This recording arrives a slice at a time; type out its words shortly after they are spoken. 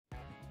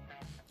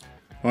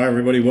Hi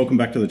everybody, welcome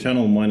back to the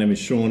channel. My name is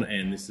Sean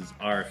and this is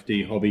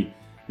RFDHobby.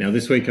 Now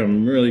this week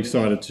I'm really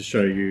excited to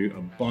show you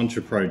a bunch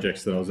of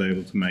projects that I was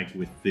able to make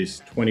with this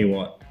 20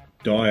 watt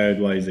diode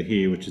laser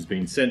here, which has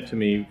been sent to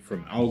me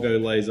from Algo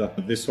Laser.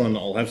 This one,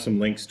 I'll have some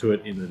links to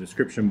it in the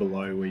description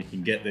below where you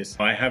can get this.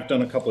 I have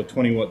done a couple of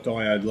 20 watt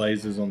diode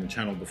lasers on the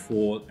channel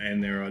before,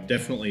 and there are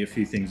definitely a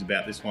few things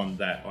about this one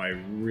that I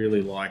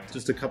really like.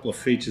 Just a couple of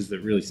features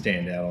that really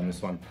stand out on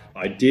this one.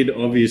 I did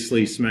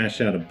obviously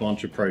smash out a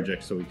bunch of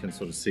projects so we can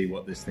sort of see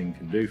what this thing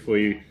can do for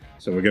you.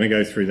 So we're going to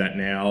go through that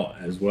now,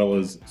 as well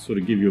as sort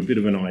of give you a bit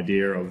of an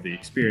idea of the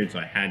experience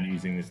I had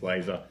using this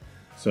laser.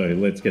 So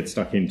let's get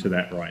stuck into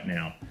that right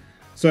now.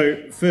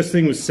 So first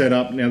thing was set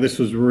up. Now this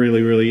was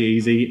really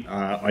easy.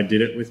 I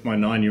did it with my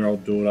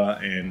 9-year-old daughter,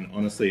 and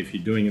honestly, if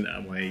you're doing it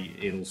that way,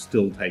 it'll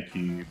still take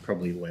you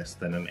probably less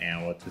than an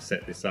hour to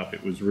set this up.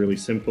 It was really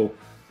simple.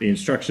 The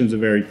instructions are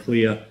very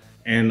clear,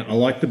 and I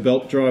like the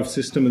belt drive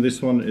system of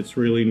this one. It's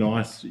really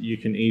nice. You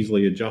can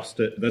easily adjust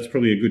it. That's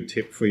probably a good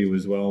tip for you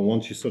as well.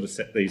 Once you sort of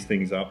set these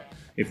things up,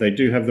 if they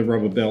do have the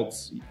rubber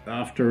belts,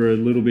 after a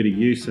little bit of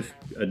use,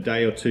 a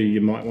day or two,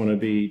 you might want to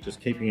be just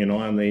keeping an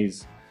eye on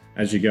these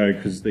as you go,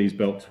 because these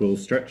belts will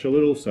stretch a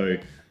little. So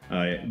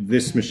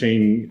this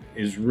machine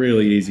is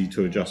really easy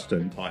to adjust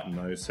and tighten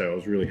those, so I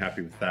was really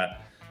happy with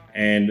that.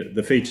 And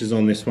the features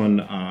on this one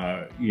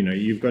are,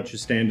 you've got your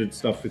standard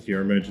stuff with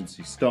your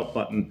emergency stop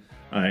button.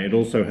 It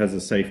also has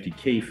a safety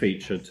key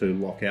feature to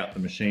lock out the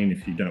machine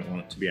if you don't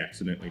want it to be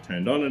accidentally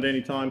turned on at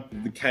any time.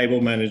 The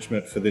cable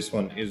management for this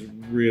one is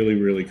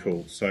really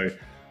cool. So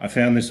I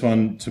found this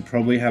one to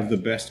probably have the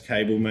best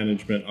cable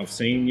management I've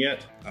seen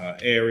yet.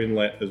 Air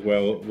inlet as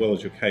well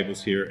as your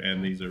cables here,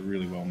 and these are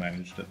really well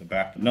managed at the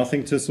back.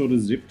 Nothing to sort of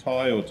zip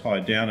tie or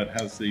tie down. It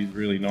has these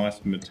really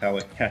nice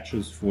metallic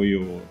catches for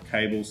your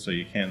cables, so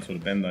you can sort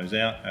of bend those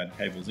out, add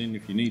cables in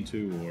if you need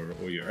to,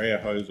 or your air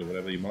hose or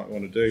whatever you might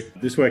want to do.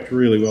 This worked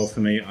really well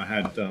for me. I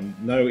had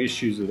no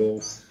issues at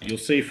all. You'll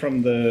see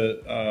from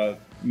the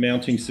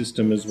mounting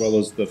system as well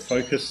as the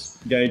focus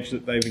gauge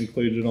that they've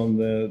included on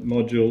the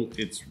module.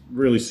 It's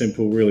really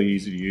simple, really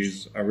easy to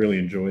use. I really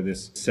enjoy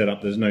this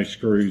setup. There's no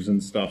screws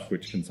and stuff,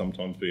 which can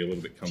sometimes be a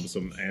little bit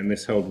cumbersome, and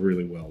this held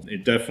really well.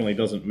 It definitely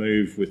doesn't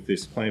move with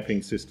this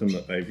clamping system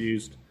that they've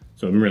used,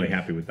 so I'm really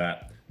happy with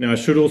that. Now I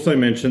should also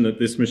mention that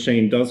this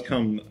machine does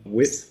come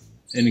with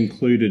an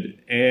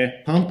included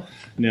air pump.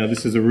 Now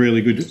this is a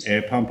really good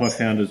air pump I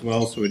found as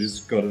well, so it has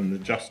got an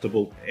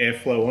adjustable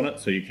airflow on it,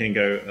 so you can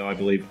go, I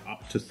believe,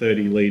 up to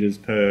 30 litres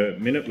per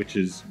minute, which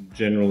is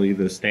generally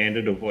the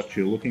standard of what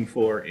you're looking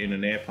for in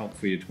an air pump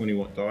for your 20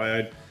 watt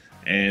diode.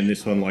 And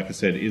this one, like I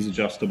said, is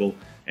adjustable,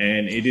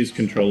 and it is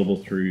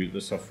controllable through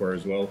the software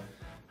as well.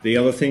 The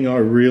other thing I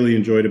really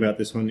enjoyed about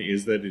this one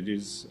is that it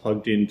is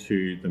plugged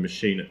into the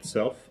machine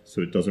itself,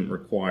 so it doesn't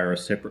require a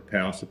separate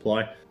power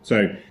supply.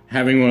 So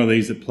having one of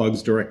these that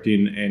plugs direct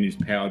in and is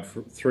powered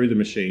through the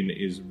machine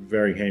is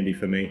very handy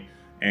for me,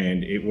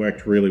 and it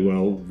worked really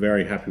well.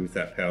 Very happy with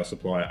that power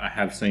supply. I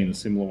have seen a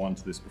similar one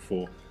to this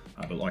before,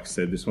 but like I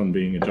said, this one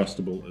being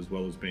adjustable as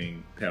well as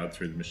being powered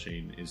through the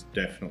machine is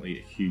definitely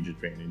a huge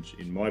advantage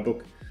in my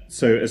book.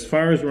 So as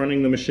far as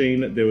running the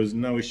machine, there was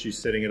no issue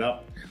setting it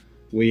up.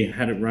 We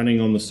had it running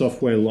on the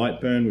software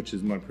Lightburn, which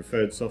is my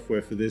preferred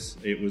software for this.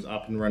 It was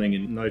up and running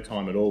in no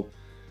time at all.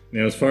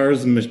 Now, as far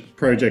as the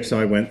projects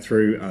I went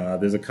through,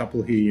 there's a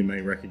couple here you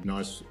may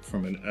recognize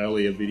from an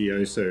earlier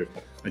video. So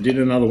I did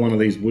another one of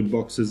these wood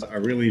boxes. I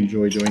really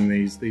enjoy doing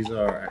these. These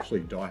are actually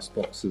dice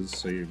boxes,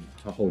 so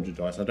to hold your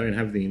dice. I don't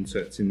have the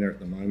inserts in there at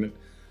the moment,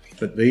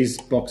 but these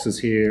boxes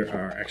here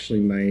are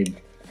actually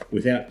made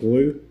without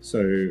glue.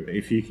 So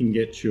if you can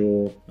get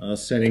your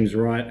settings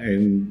right,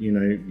 and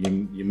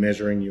you're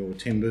measuring your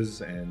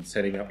timbers and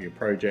setting up your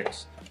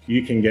projects,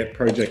 you can get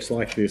projects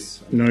like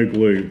this, no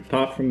glue,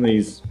 apart from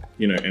these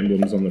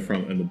emblems on the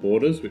front and the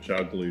borders, which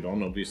are glued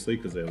on obviously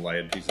because they're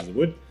layered pieces of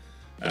wood,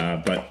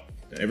 but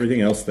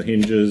everything else, the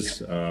hinges,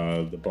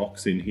 the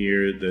box in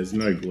here, there's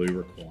no glue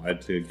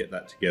required to get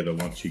that together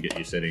once you get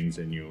your settings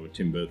and your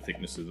timber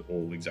thicknesses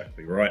all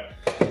exactly right.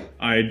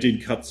 I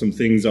did cut some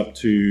things up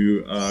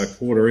to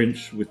 1/4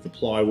 inch with the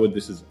plywood.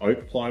 This is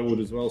oak plywood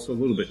as well, so a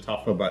little bit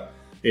tougher, but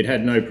it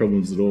had no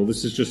problems at all.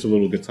 This is just a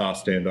little guitar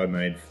stand I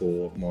made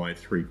for my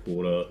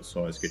 3/4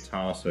 size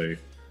guitar, so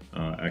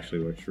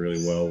actually works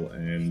really well,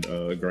 and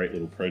a great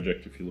little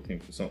project if you're looking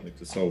for something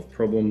to solve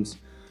problems.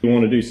 You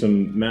want to do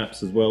some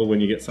maps as well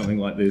when you get something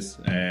like this,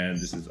 and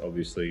this is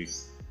obviously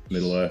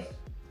Middle Earth.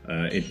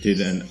 It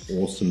did an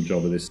awesome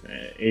job of this.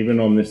 Even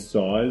on this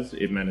size,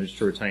 it managed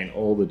to retain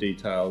all the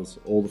details,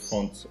 all the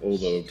fonts, all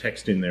the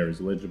text in there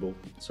is legible.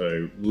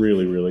 So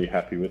really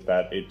happy with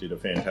that. It did a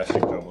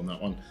fantastic job on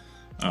that one.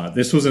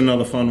 This was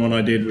another fun one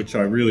I did, which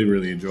I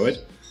really enjoyed.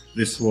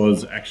 This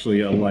was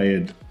actually a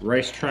layered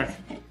racetrack.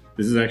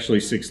 This is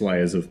actually 6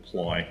 layers of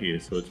ply here,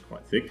 so it's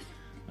quite thick,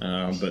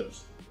 but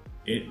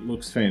it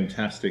looks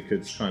fantastic.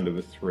 It's kind of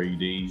a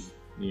 3D,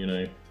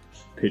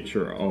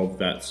 picture of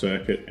that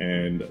circuit,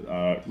 and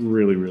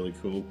really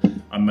cool.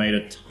 I made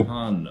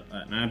an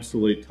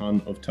absolute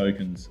ton of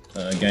tokens,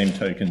 game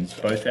tokens,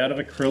 both out of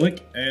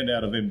acrylic and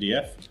out of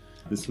MDF.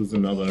 This was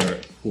another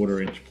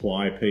 1/4-inch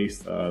ply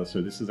piece,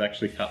 so this is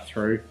actually cut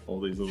through, all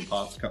these little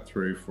parts cut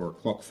through for a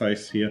clock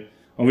face here.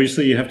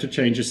 Obviously you have to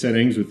change your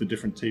settings with the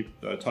different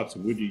types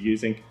of wood you're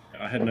using.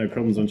 I had no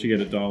problems once you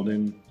get it dialed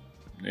in.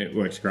 It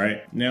works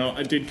great. Now,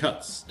 I did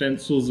cut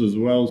stencils as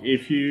well.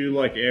 If you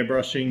like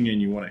airbrushing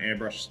and you want to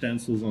airbrush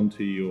stencils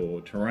onto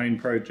your terrain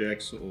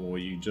projects, or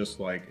you just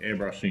like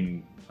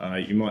airbrushing,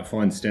 you might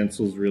find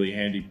stencils really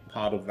handy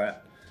part of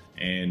that.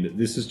 And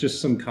this is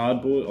just some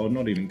cardboard, or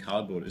not even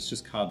cardboard, it's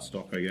just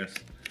cardstock, I guess.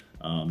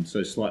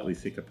 So slightly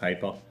thicker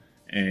paper.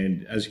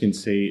 And as you can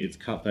see, it's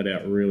cut that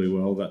out really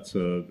well. That's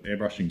a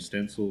airbrushing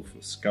stencil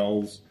for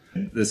skulls.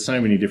 There's so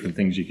many different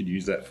things you could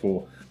use that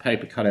for.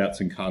 Paper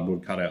cutouts and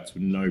cardboard cutouts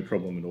with no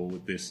problem at all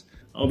with this.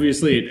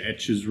 Obviously it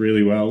etches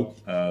really well.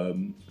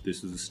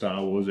 This is a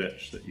Star Wars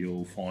etch that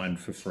you'll find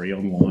for free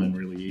online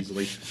really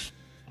easily.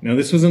 Now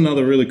this was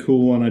another really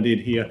cool one I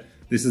did here.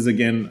 This is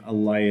again a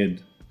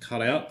layered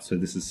cutout. So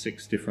this is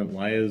 6 different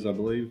layers, I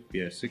believe.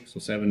 Yeah, 6 or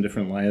 7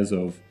 different layers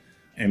of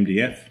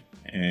MDF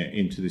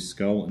into this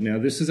skull. Now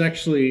this is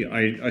actually,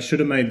 I should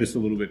have made this a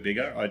little bit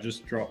bigger. I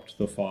just dropped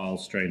the file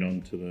straight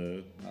onto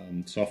the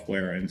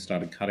software and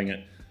started cutting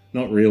it,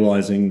 not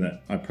realizing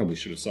that I probably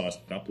should have sized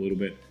it up a little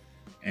bit.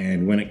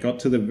 And when it got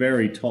to the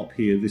very top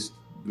here, this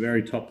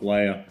very top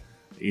layer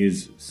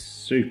is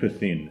super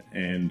thin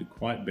and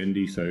quite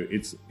bendy. So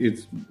it's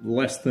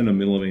less than 1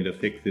 millimeter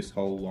thick, this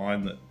whole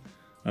line,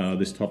 that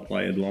this top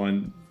layered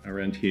line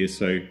around here.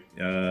 So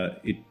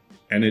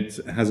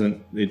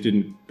it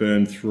didn't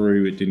burn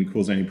through, it didn't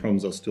cause any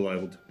problems. I was still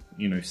able to,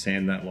 you know,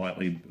 sand that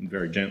lightly,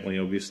 very gently,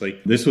 obviously.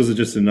 This was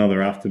just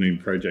another afternoon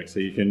project, so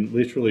you can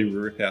literally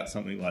rip out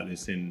something like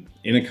this in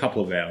a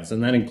couple of hours,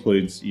 and that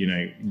includes, you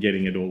know,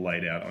 getting it all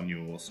laid out on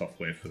your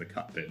software for the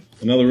cut bed.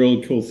 Another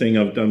really cool thing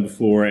I've done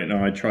before, and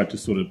I tried to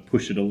sort of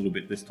push it a little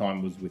bit this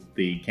time, was with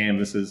the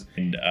canvases.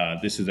 And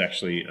this is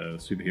actually a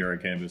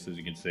superhero canvas, as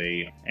you can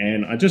see.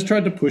 And I just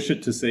tried to push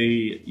it to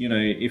see, you know,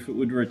 if it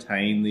would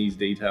retain these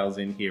details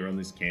in here on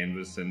this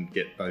canvas and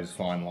get those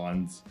fine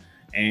lines.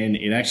 And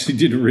it actually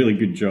did a really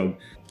good job.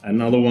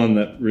 Another one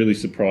that really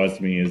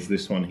surprised me is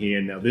this one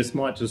here. Now this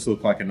might just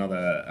look like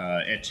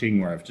another etching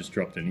where I've just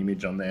dropped an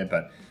image on there,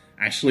 but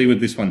actually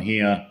with this one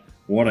here,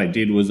 what I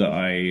did was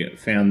I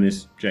found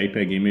this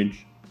JPEG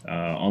image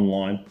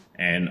online,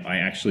 and I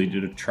actually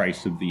did a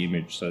trace of the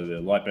image. So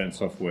the Lightbound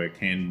software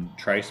can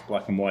trace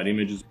black and white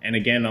images. And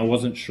again, I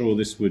wasn't sure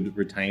this would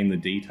retain the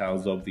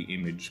details of the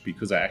image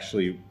because I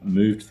actually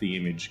moved the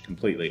image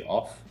completely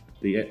off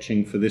the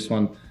etching for this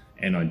one.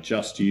 And I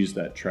just used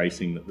that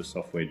tracing that the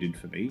software did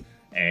for me.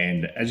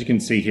 And as you can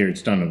see here,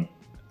 it's done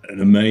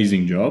an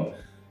amazing job.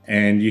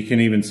 And you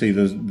can even see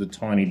the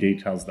tiny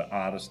details, the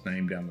artist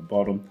name down the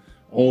bottom.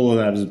 All of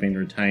that has been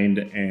retained.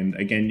 And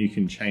again, you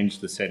can change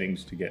the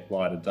settings to get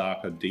lighter,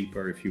 darker,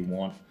 deeper if you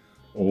want.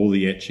 All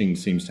the etching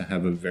seems to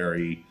have a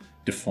very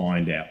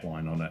defined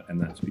outline on it, and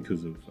that's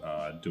because of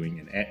doing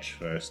an etch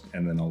first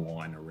and then a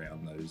line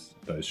around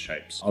those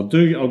shapes. I'll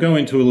go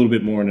into a little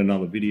bit more in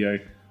another video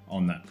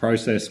on that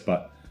process,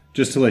 but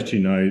just to let you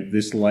know,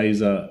 this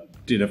laser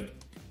did a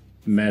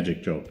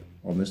magic job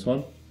on this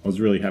one. I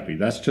was really happy.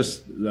 That's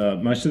just,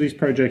 most of these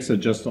projects are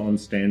just on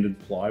standard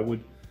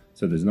plywood,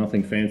 so there's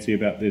nothing fancy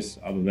about this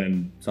other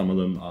than some of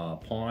them are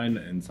pine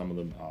and some of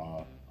them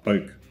are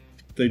oak.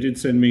 They did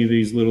send me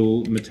these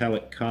little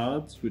metallic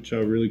cards, which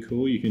are really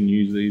cool. You can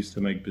use these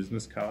to make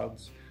business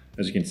cards.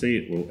 As you can see,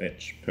 it will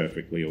etch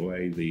perfectly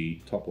away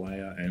the top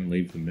layer and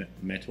leave the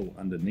metal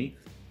underneath.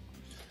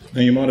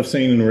 Now you might have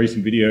seen in a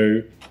recent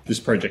video,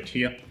 this project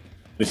here.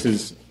 This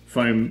is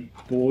foam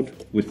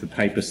board with the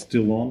paper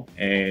still on,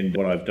 and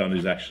what I've done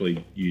is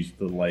actually used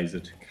the laser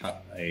to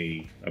cut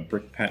a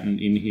brick pattern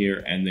in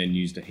here, and then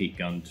used a heat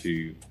gun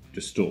to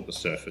distort the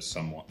surface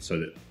somewhat so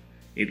that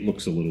it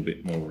looks a little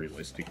bit more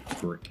realistic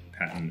brick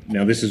pattern.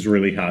 Now this is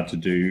really hard to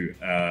do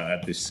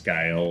at this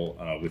scale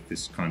with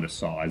this kind of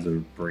size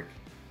of brick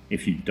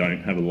if you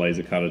don't have a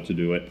laser cutter to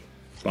do it.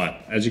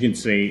 But as you can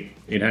see,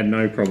 it had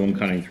no problem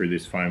cutting through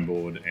this foam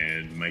board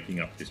and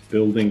making up this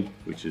building,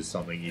 which is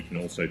something you can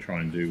also try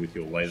and do with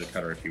your laser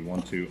cutter if you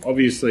want to.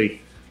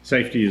 Obviously,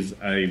 safety is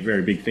a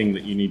very big thing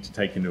that you need to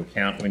take into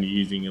account when you're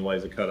using your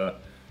laser cutter.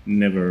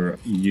 Never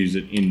use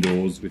it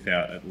indoors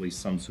without at least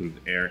some sort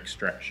of air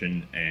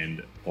extraction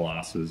and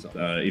glasses.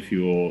 If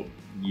you're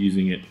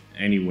using it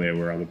anywhere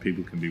where other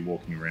people can be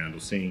walking around or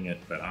seeing it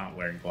but aren't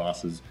wearing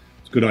glasses,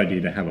 it's a good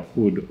idea to have a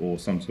hood or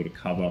some sort of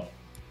cover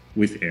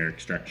with air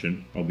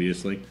extraction,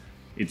 obviously.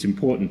 It's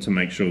important to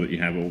make sure that you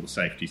have all the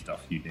safety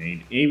stuff you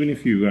need, even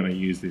if you're going to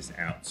use this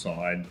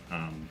outside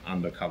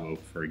undercover,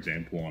 for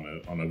example,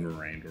 on a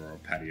veranda or a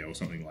patio or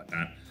something like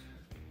that.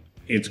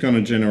 It's going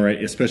to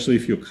generate, especially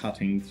if you're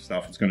cutting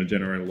stuff, it's going to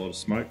generate a lot of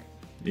smoke.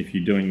 If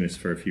you're doing this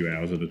for a few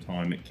hours at a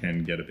time, it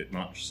can get a bit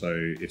much.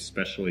 So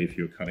especially if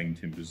you're cutting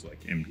timbers like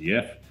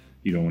MDF,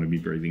 you don't want to be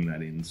breathing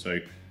that in. So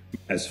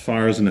As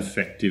far as an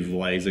effective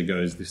laser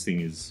goes, this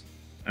thing is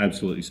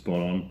absolutely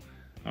spot on.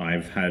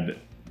 I've had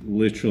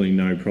literally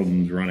no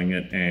problems running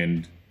it,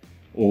 and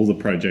all the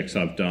projects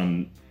I've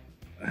done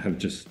have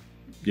just,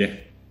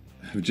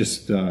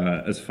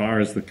 as far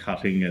as the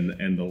cutting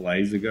and the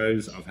laser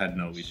goes, I've had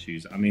no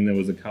issues. I mean, there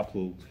was a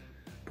couple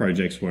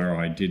projects where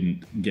I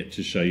didn't get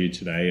to show you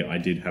today. I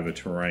did have a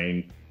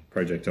terrain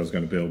project I was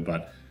going to build,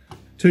 but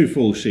 2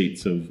 full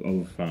sheets of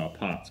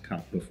parts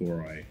cut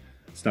before I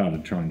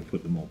started trying to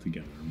put them all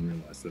together and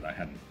realized that I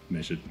hadn't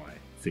measured my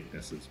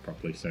thicknesses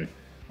properly. So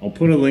I'll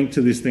put a link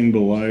to this thing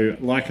below.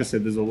 Like I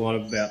said, there's a lot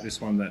about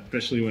this one, that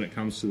especially when it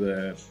comes to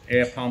the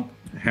air pump,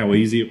 how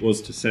easy it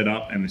was to set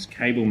up, and this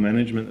cable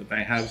management that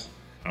they have.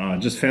 I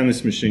just found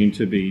this machine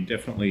to be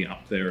definitely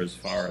up there as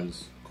far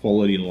as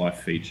quality of life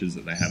features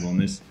that they have on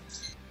this.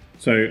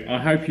 So I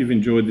hope you've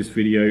enjoyed this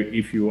video.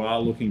 If you are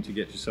looking to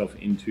get yourself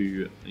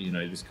into,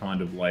 this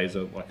kind of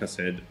laser, like I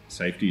said,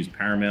 safety is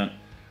paramount.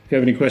 If you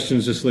have any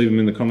questions, just leave them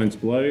in the comments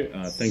below.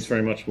 Thanks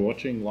very much for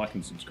watching. Like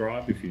and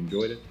subscribe if you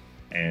enjoyed it,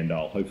 and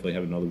I'll hopefully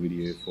have another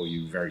video for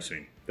you very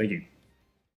soon. Thank you.